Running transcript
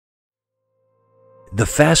The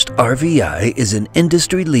FAST RVI is an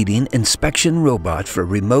industry-leading inspection robot for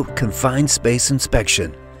remote confined space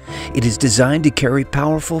inspection. It is designed to carry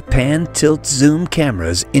powerful pan, tilt, zoom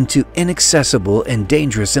cameras into inaccessible and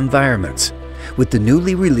dangerous environments. With the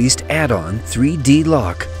newly released add-on 3D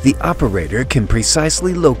LOC, the operator can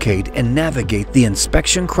precisely locate and navigate the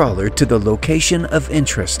inspection crawler to the location of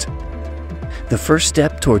interest. The first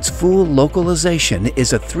step towards full localization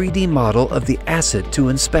is a 3D model of the asset to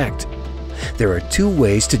inspect. There are two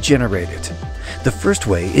ways to generate it. The first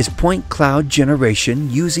way is point cloud generation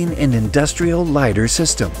using an industrial LiDAR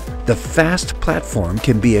system. The FAST platform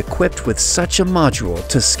can be equipped with such a module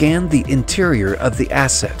to scan the interior of the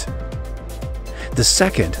asset. The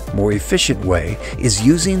second, more efficient way is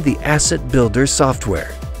using the Asset Builder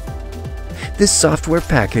software. This software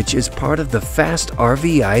package is part of the FAST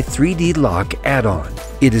RVI 3D LOC add-on.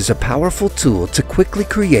 It is a powerful tool to quickly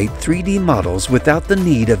create 3D models without the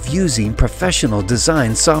need of using professional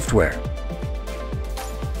design software.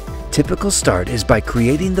 Typical start is by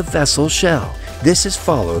creating the vessel shell. This is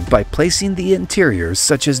followed by placing the interiors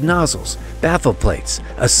such as nozzles, baffle plates,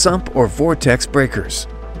 a sump or vortex breakers.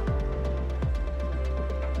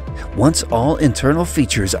 Once all internal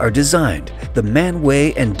features are designed, the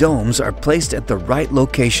manway and domes are placed at the right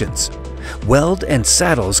locations. Weld and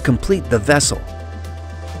saddles complete the vessel.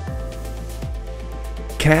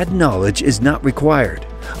 CAD knowledge is not required.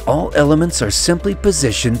 All elements are simply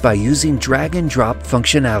positioned by using drag and drop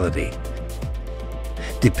functionality.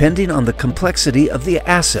 Depending on the complexity of the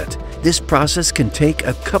asset, this process can take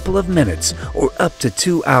a couple of minutes or up to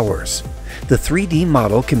 2 hours. The 3D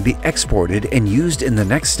model can be exported and used in the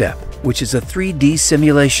next step, which is a 3D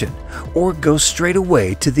simulation, or go straight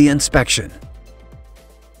away to the inspection.